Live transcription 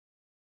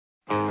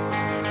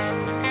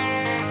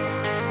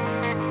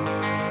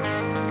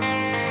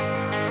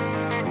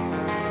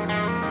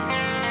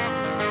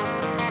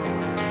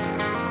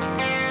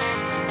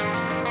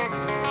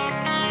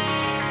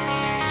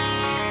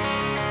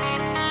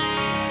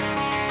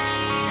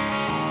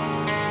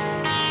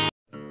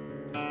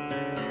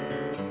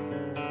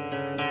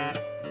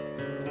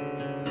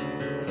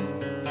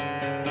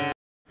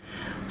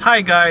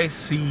Hi guys,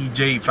 si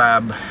J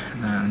Fab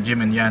ng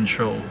Jim and Yan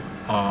Show.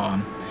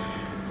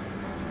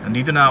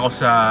 Nandito na ako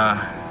sa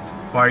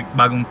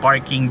bagong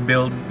parking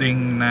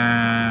building na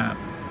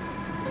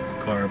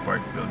car park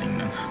building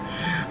na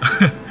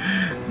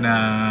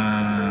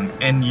ng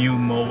NU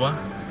MOA.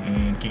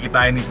 And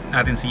kikitain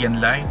natin si Yan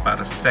Lai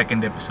para sa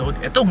second episode.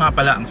 Ito nga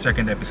pala ang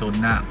second episode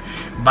na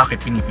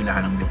Bakit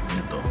Pinipilahan ng Milk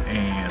Tea na to.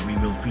 And we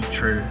will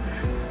feature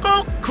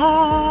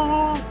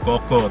Coco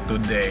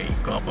today.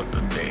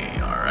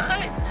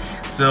 Alright.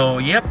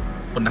 So, yep.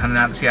 Puntahan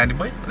na natin si Andy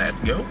Boy.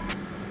 Let's go.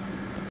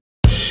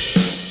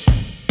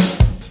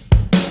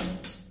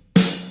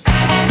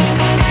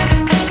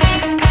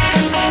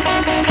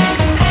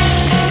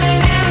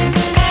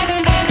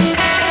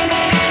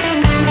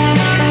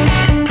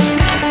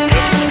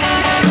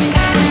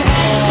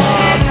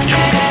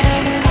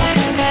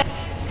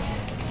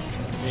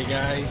 Hey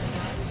guys,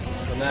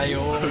 ito na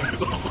yung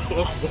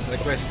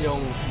request yung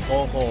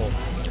Coco.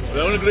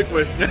 Wala akong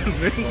nag-request yan.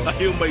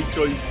 Tayo may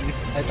choice.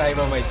 Ay, tayo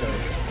ba may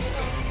choice?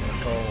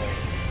 So,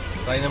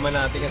 try naman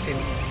natin kasi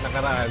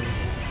nakaraan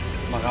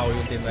Macau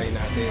yung tinry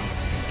natin.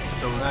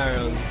 So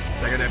ngayon,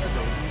 Second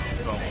episode,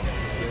 Coco.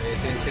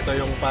 Since ito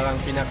yung parang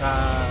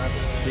pinaka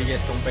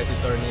biggest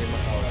competitor ni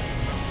Macau.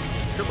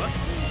 Ito ba?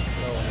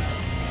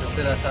 So,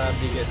 sila sa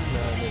biggest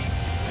na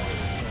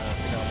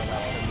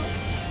pinakamalakas na milk.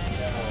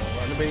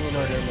 Ano ba yung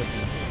in-order mo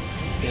dito?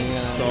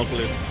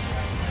 Chocolate.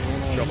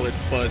 Chocolate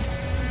fudge.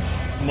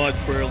 Mud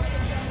pearl.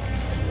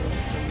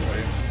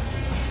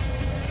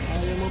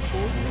 Ayaw mo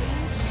po?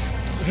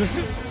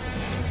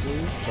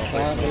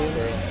 Chocolate mud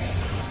pearl.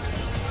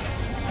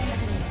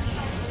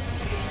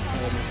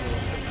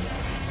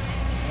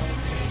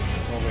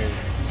 Okay.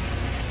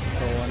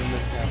 So, ano mo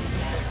siya?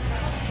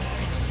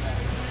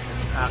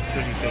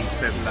 Actually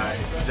tasted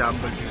like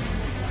Jamba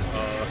Juice.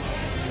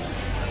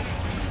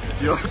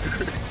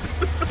 Yogurt.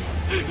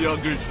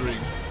 Yogurt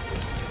drink.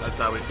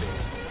 That's how it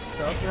tastes.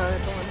 Sarap nga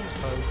itong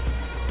ano?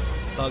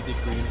 Salty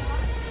cream.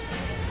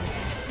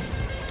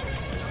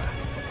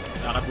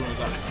 Nakakabunod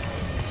ka.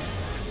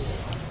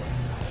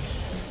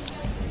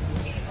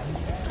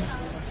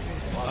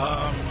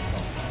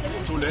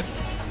 Sulit.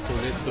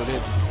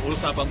 Sulit.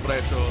 Usapang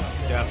presyo,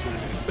 kaya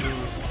sulit.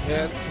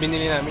 Kaya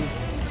binili namin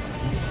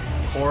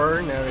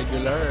 4 na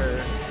regular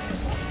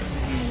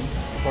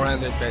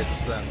 400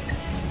 pesos lang.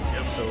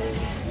 Yep. So,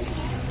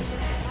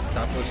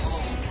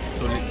 tapos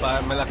sulit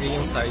pa, malaki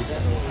yung size.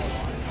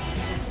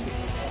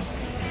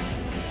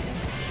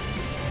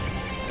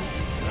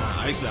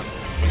 Ayos lang.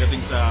 Pagdating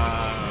sa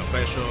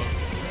presyo,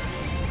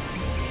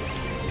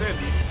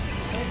 steady.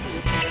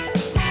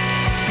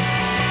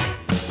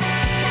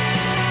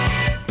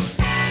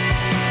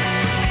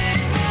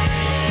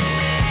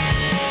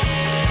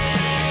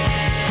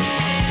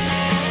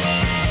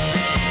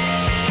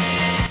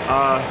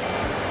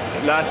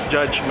 Last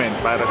judgment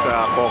para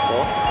sa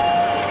Coco.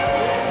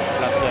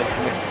 Last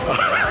judgment.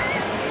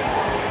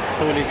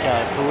 Sulit siya.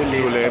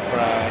 Sulit.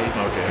 Surprise.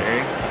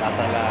 Okay.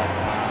 Sa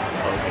lasa.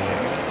 Okay.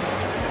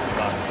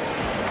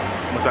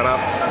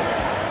 Masarap.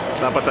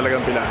 Dapat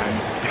talagang pilahan.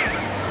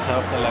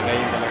 Masarap talaga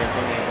yun talaga ito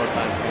na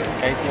importante.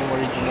 Kahit yung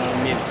original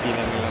milk tea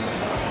na nila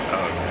masarap.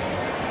 Okay.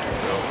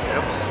 So,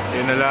 yep.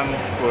 Yun na lang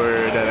for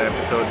that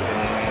episode.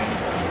 And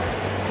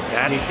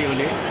that's... Milk tea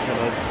ulit?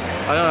 Sunod.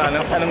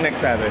 Anong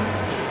next natin?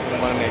 Ano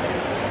ba next?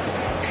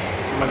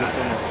 Gusto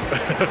mo?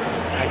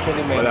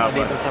 Actually, may Wala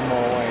dito sa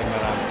MOA ay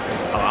marami.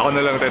 Ako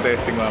na lang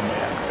testing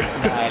mamaya.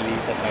 Naali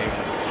sa tayo.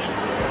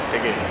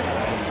 Sige.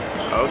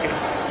 Okay.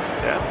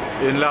 Yeah.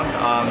 Yun lang.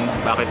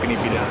 Bakit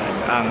pinipilahan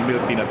ang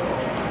milk tea na to.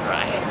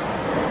 Right.